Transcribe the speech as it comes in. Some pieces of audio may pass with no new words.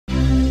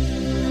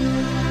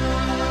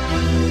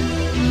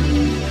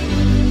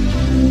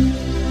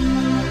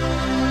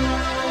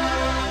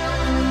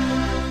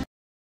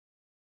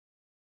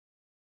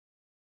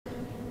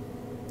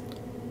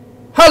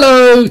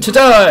Hello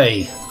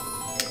today,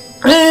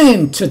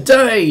 and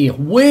today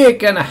we're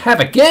gonna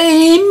have a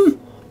game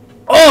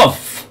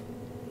of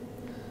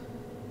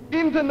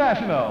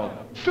International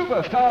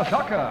Superstar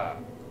Soccer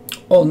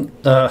on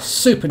the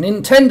Super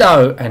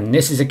Nintendo, and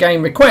this is a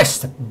game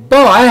request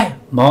by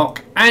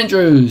Mark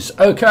Andrews.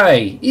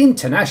 Okay,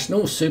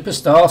 International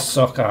Superstar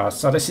Soccer.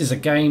 So this is a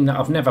game that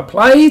I've never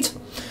played.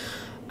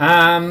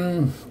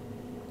 Right.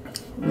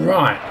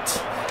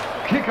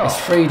 It's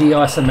 3D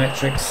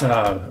isometric,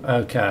 so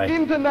okay.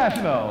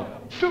 International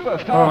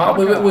Superstar Alright,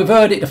 Soccer. we've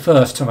heard it the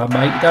first time,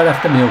 mate. You don't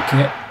have to milk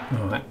it.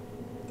 Alright.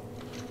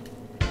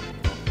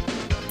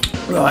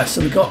 Right,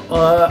 so we've got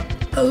a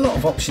lot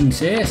of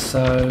options here,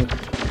 so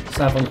let's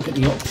have a look at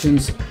the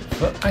options.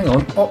 But hang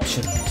on,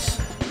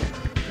 options.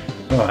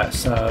 Right,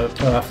 so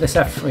let's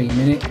have 3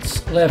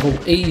 minutes. Level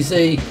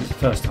easy, it's the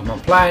first time I'm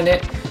playing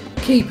it.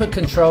 Keeper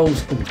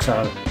controls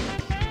auto.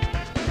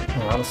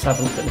 Alright, let's have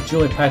a look at the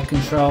joypad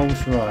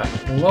controls. Right,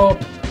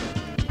 lob,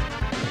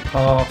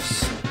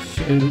 pass,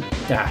 shoot,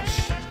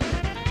 dash.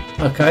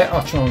 Okay,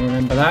 I'll try and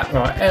remember that.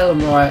 Right, L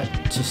and right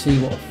to see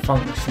what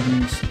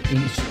functions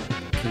each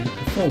key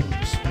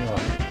performs.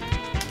 Right.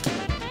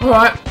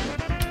 Alright.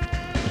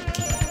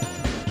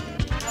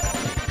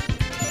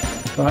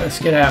 Right, let's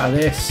get out of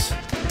this.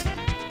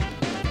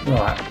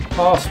 Right,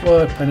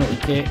 password, penalty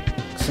kick,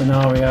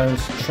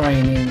 scenarios,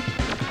 training,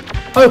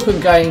 open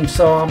game.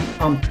 So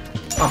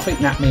I think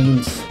that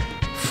means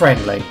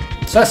friendly.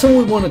 So that's all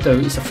we want to do,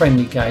 is a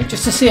friendly game,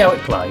 just to see how it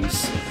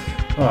plays.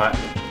 Right,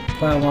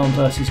 player 1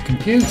 versus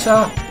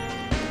computer.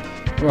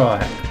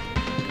 Right.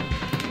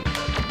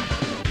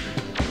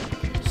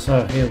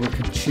 So here we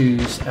can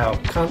choose our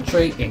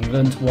country,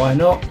 England, why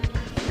not?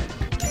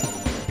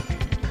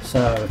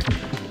 So we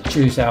can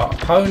choose our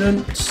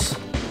opponents.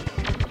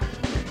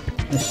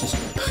 Let's just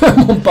put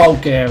them on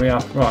Bulgaria.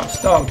 Right,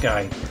 start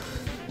game.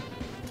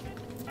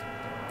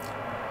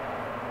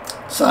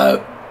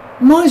 So,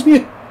 reminds me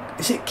of,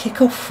 is it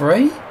Kickoff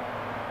 3?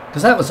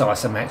 Because that was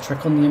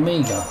isometric on the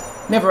Amiga.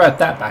 Never had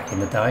that back in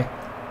the day.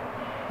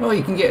 Well,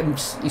 you can get them,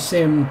 you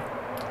see them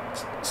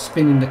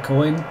spinning the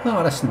coin.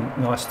 Oh, that's a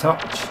nice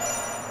touch.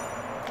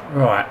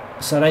 Right,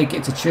 so they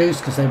get to choose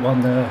because they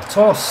won the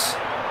toss.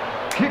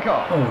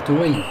 Kickoff. Oh, do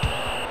we?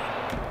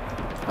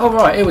 Oh,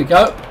 right, here we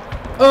go.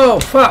 Oh,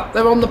 fuck,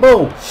 they're on the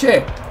ball.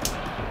 Shit.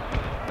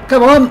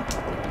 Come on.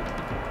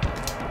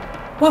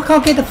 Why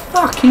can't I get the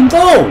fucking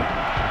ball?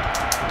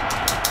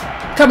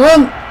 Come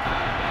on!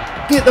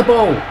 Get the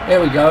ball! Here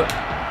we go.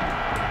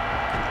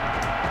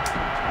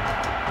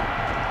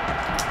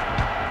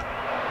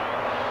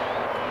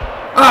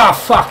 Ah,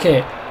 fuck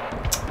it!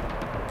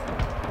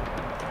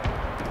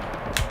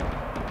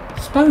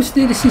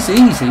 Supposedly this is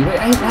easy, but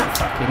it ain't that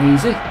fucking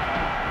easy.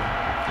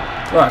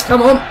 Right,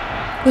 come on.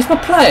 Where's my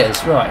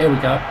players? Right, here we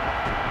go.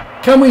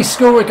 Can we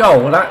score a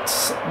goal? Well,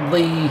 that's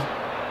the...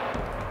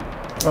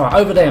 Right,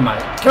 over there,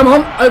 mate. Come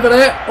on, over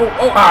there.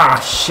 Oh, ah,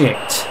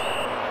 shit.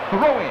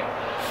 Throw in.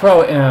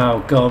 Throw it,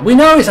 oh god. We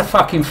know it's a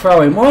fucking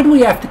throw in. Why do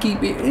we have to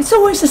keep it? It's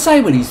always the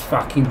same with these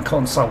fucking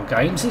console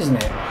games, isn't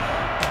it?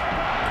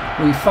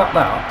 Well, you fucked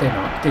that up,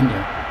 didn't you?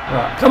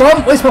 Right, come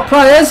on, where's my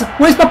players?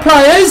 Where's my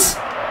players?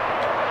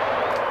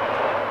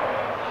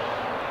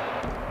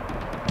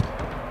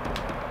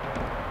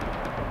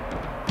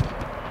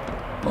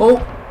 Oh,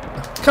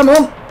 come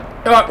on.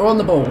 Alright, we're on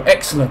the ball.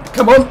 Excellent.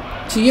 Come on,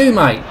 to you,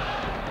 mate.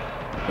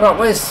 Right,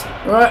 where's...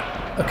 Right,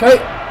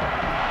 okay.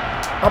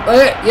 Up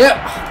there, yep.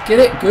 Get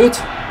it, good.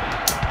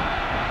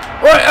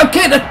 Right, I'm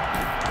getting it.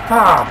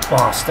 Ah,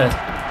 bastard.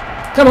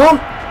 Come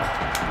on.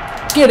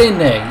 Get in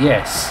there,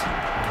 yes.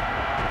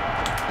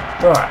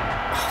 Right.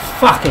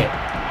 Fuck it.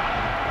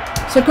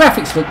 So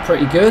graphics look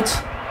pretty good.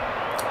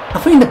 I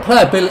think the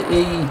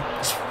playability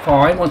is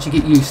fine once you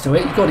get used to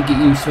it. You've got to get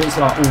used to it. It's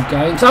like all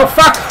games. Oh,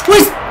 fuck.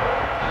 Where's...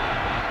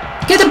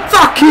 Get the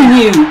fuck in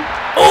you.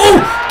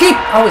 Oh, get...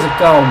 Oh, it's a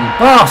goal, you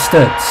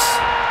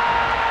bastards.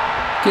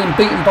 Getting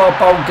beaten by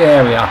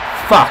Bulgaria.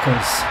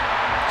 Fuckers.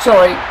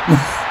 Sorry.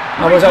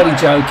 I was only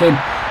joking.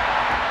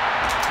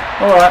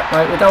 Alright,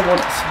 mate, we don't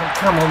want...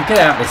 Come on, get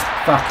out of this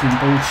fucking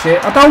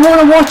bullshit. I don't want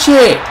to watch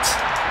it!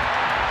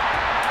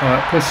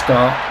 Alright, push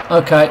start.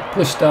 Okay,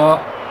 push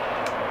start.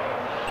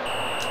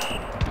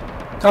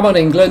 Come on,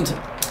 England.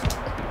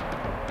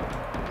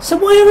 So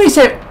where is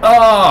it?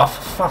 Oh,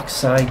 for fuck's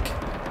sake.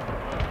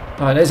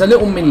 Alright, there's a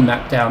little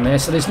mini-map down there,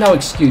 so there's no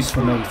excuse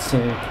for me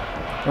to...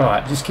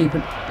 Right, just keep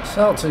it...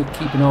 Start to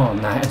keep an eye on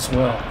that as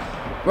well.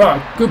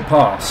 Right, good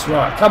pass.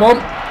 Right, come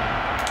on.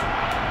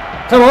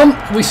 Come on,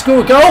 can we score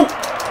a goal?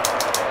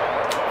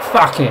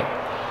 Fuck it. I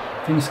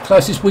think it's the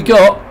closest we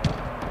got.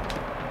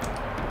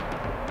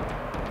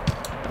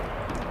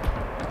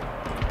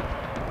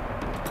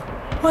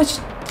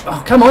 What?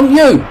 Oh, come on,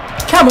 you.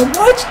 Come on,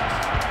 what?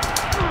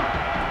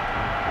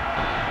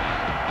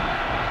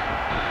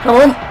 Come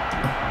on.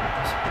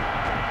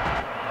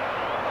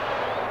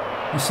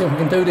 Let's see if we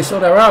can do this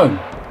on our own.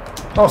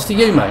 Pass to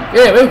you, mate.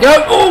 Yeah, here we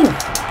go. Oh,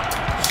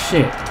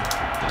 shit.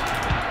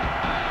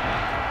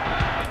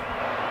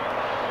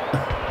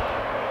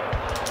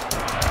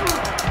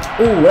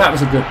 Oh, that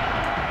was a good...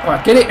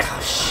 Alright, get it. Oh,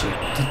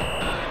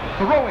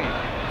 Throwing.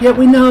 Yeah,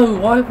 we know.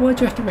 Why do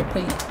you have to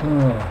repeat?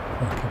 Oh,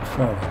 fucking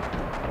throw it.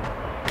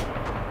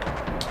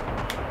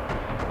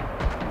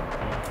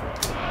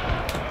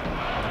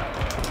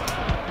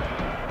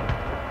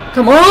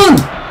 Come on!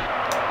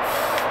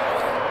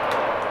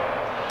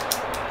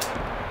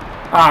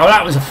 Oh,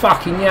 that was a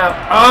fucking yell.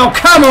 Oh,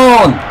 come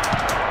on!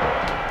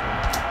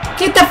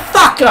 Get the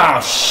fuck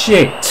out!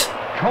 Shit!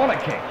 Corner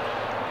kick.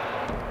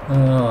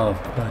 Oh,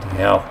 bloody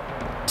hell.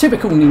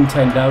 Typical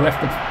Nintendo. Have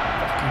to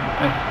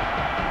fucking...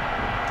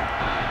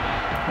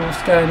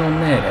 What's going on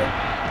there then?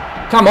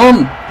 Come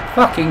on!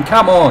 Fucking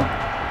come on!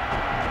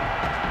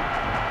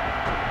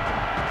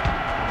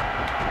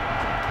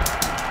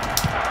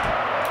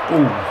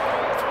 Ooh.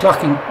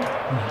 Fucking...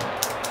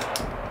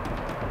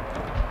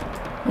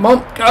 Come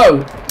on,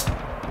 go!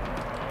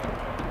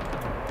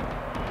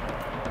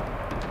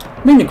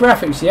 I mean, the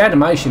graphics, the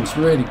animation's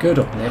really good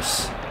on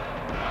this.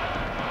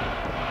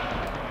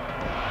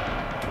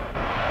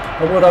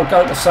 Or would I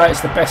go to say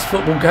it's the best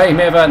football game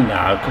ever? No,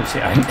 of course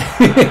it ain't.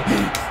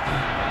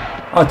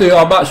 I'd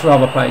much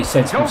rather play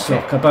sensible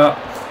soccer, but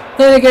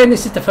then again,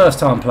 this is the first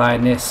time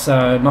playing this,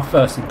 so my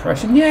first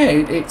impression, yeah,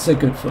 it's a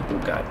good football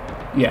game.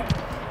 Yeah,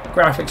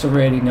 graphics are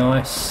really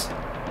nice.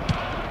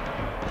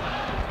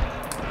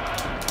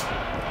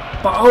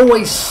 But I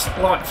always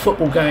like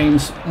football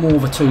games more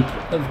of a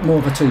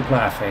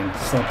two-player thing,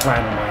 so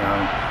playing on my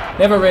own.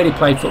 Never really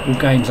played football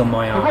games on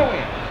my own.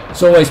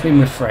 It's always been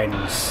with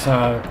friends,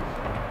 so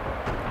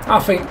I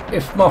think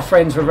if my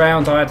friends were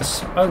around, I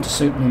owned a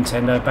Super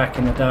Nintendo back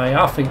in the day,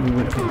 I think we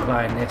would have been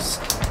playing this.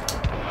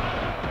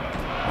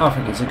 I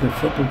think it's a good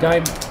football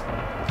game.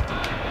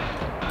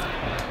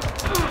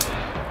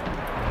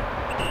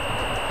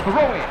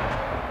 Right,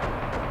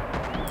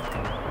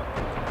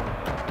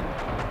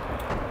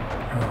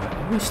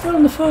 we're still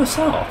in the first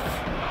half.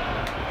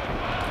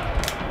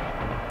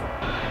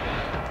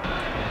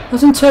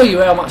 Doesn't tell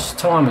you how much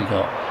time we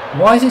got.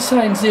 Why is it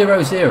saying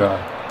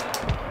 0-0?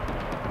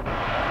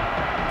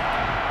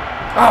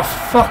 Oh,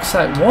 fuck's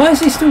sake. Why is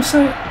he still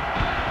saying...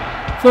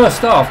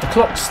 First half, the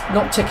clock's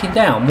not ticking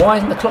down. Why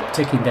isn't the clock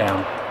ticking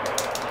down?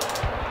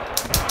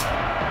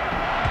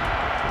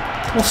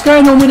 What's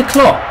going on with the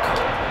clock?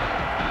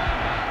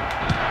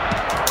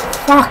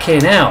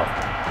 Fucking hell.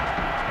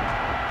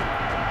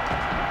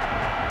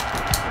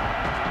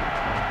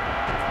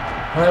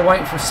 Are they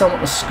waiting for someone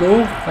to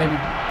score? Maybe...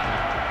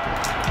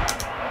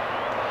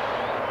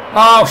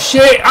 Oh,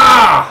 shit!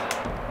 Ah!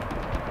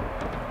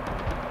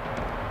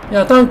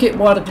 Yeah, I don't get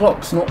why the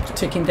clock's not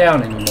ticking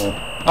down anymore.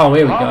 Oh,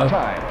 here we go.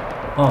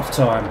 Half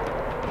time.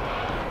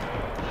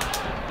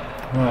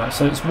 Right,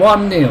 so it's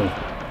 1-0.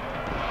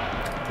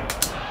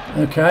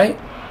 Okay.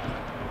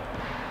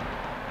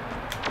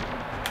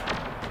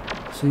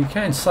 So you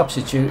can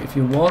substitute if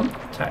you want.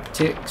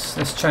 Tactics.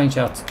 Let's change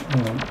our...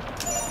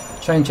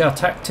 change our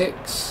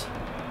tactics.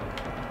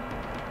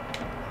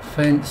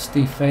 Offence,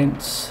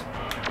 defence.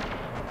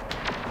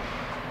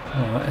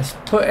 Alright, let's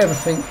put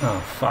everything... Oh,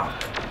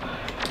 fuck.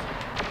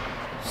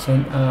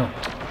 Centre,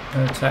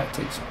 no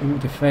tactics, all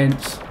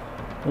defence,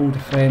 all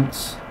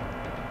defence.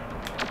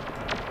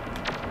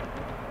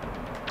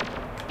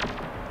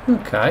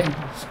 Okay,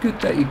 it's good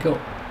that you got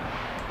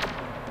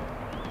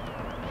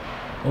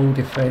all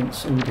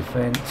defence, all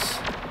defence.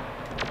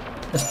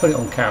 Let's put it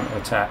on counter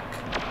attack.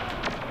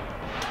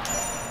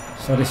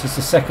 So this is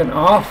the second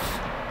half.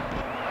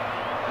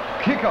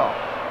 Kick off.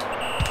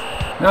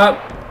 No,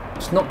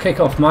 it's not kick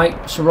off, mate.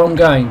 It's the wrong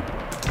game.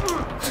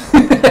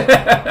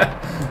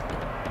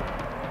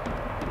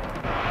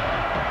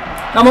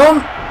 Come on!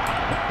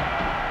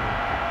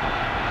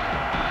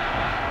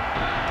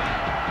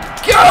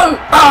 Go!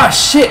 Ah,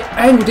 shit!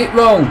 Angled it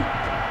wrong.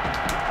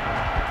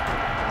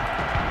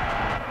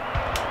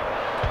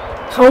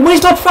 Oh,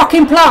 where's my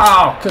fucking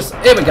platter? Because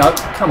here we go.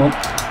 Come on.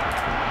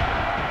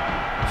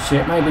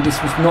 Shit, maybe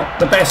this was not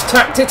the best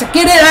tactic to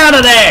get it out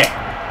of there.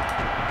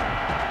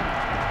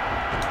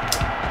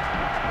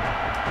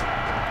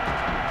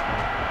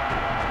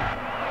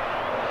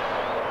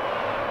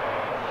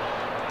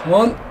 Come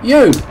on,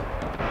 you.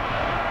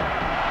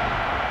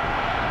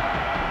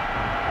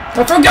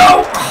 Off we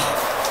go!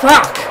 Oh,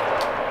 fuck!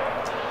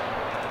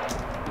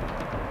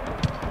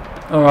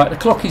 Alright, the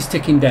clock is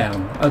ticking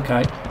down.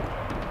 Okay.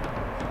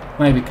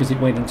 Maybe because it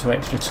went into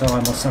extra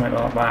time or something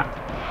like that.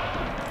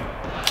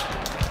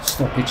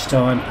 Stoppage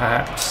time,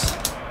 perhaps.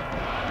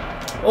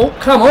 Oh,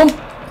 come on!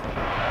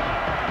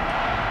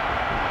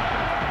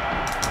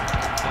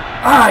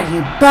 Ah,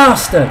 you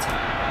bastard!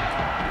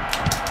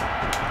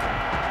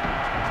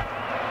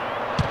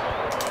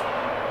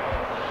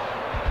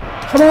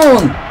 Come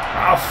on!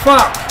 Oh,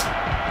 fuck!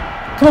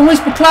 Come on,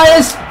 whisper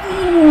players!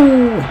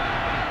 Ooh.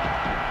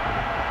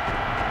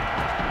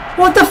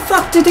 What the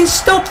fuck did he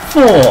stop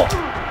for?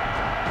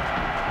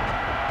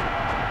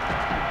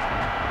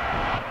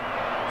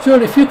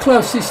 Surely if you're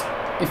closest,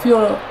 if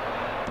you're...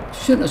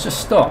 shouldn't have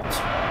just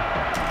stopped.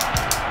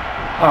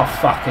 Oh,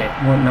 fuck it.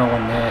 Wasn't no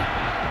one there.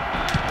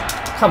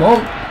 Come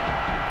on.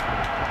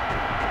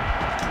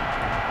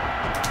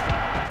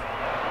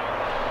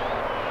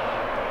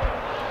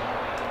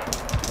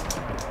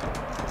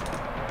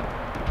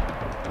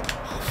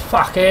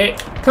 fuck it.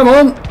 Come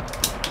on.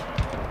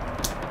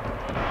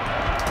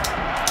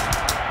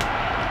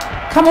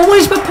 Come on,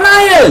 where's my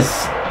players?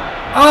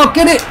 Oh,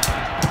 get it.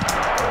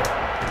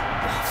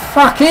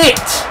 Fuck it.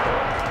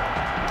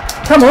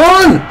 Come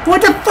on.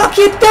 What the fuck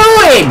are you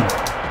doing?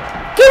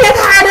 Get it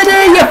out of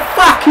there, you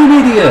fucking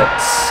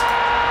idiots.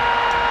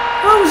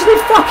 How was they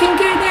fucking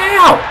getting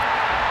out?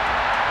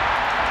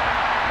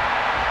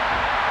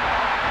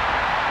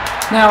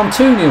 Now I'm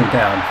 2-0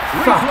 down.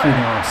 Fucking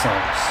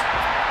arseholes.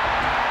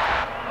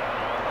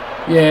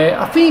 Yeah,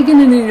 I think you're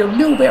going to need a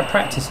little bit of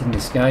practice in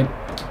this game.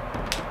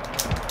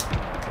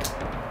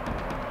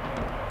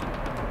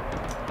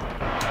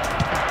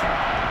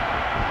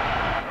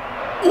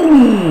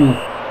 Ooh!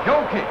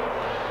 Goal kick.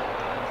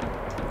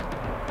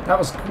 That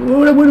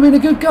would have been a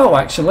good goal,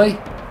 actually.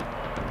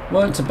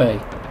 Weren't to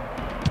be.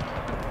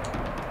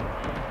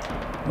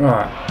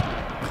 Right.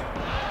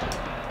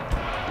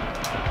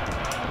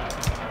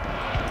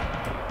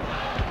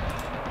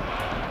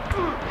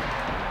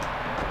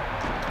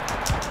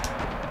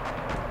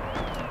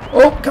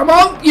 Oh, come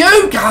on, you!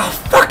 Oh,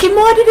 fucking,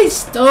 why did it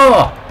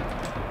stop?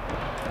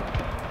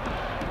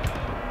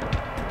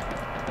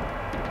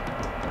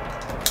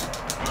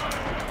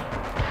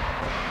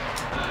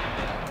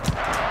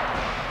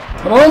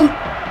 Come on.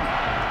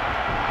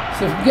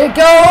 See if we can get a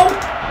goal.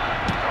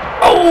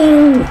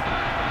 Oh!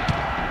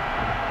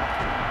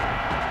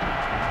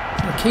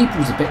 The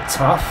keeper's a bit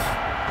tough.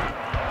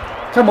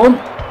 Come on,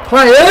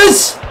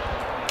 players!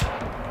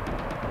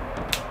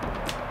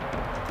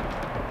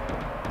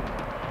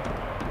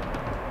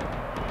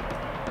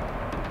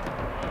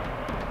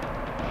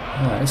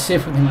 Let's see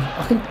if we can.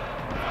 I can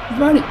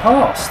run it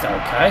past.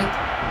 Okay.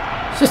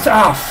 It's just.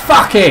 Oh,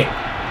 fuck it!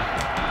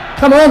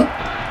 Come on!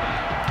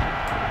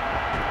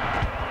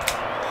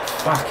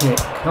 Fuck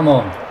it! Come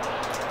on!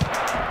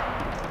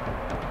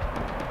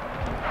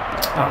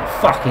 Oh,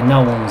 fucking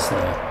no one's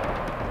there.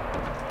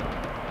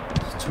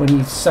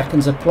 20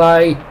 seconds of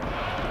play.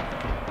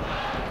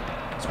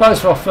 I suppose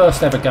for our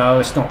first ever go,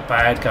 it's not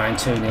bad going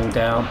 2-0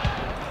 down.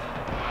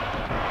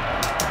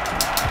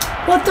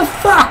 What the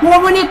fuck?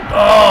 What when it?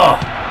 Oh!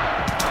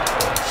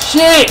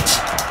 Shit!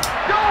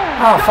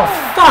 Oh, for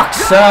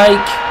fuck's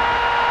sake!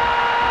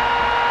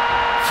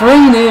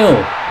 3-0.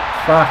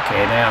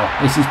 Fucking hell,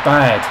 this is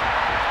bad.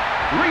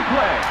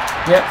 Replay.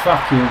 Yep,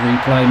 fuck you,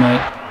 replay,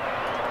 mate.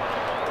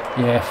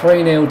 Yeah,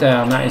 3-0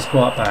 down. That is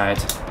quite bad.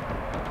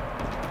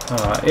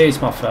 Alright, it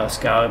is my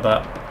first go,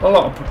 but a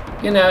lot of,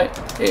 you know,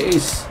 it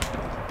is.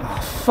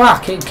 Oh,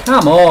 fucking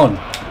come on!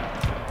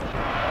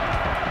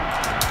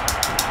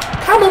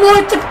 Come on,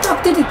 what the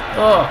fuck did it?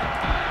 Oh.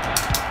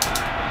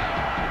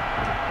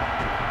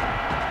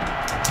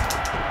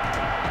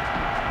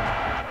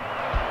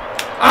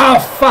 Oh,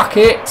 fuck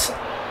it!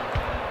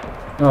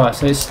 Alright,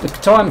 so it's the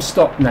time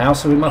stopped now,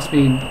 so we must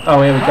be in.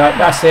 Oh, here we go,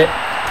 that's it.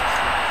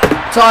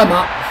 Time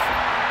up.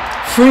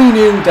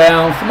 3-0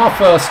 down for my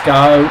first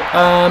go.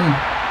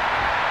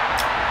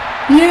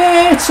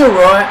 Yeah, it's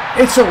alright.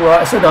 It's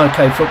alright. It's an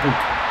okay football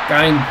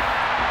game.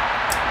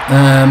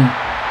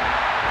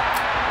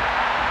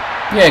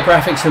 Yeah,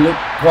 graphics look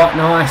quite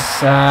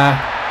nice.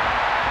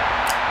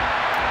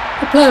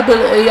 The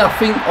playability, I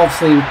think,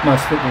 obviously,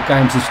 most football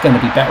games is going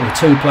to be better with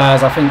 2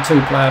 players. I think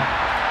 2-player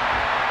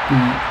be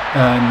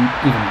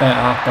even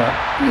better, but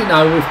you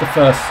know, with the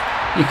first,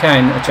 you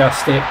can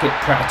adjust it, get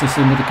practice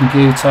in with the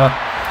computer.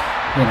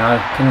 You know,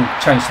 can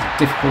change the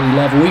difficulty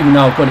level. Even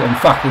though I've got it on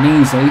fucking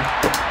easy,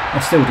 I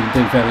still didn't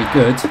do very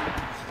good.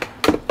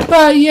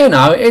 But you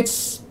know,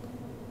 it's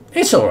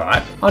all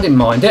right. I didn't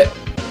mind it.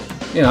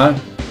 You know,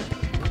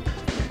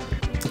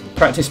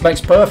 practice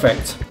makes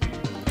perfect.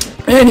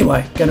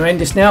 Anyway, going to end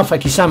this now.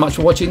 Thank you so much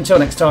for watching. Until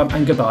next time,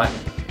 and goodbye.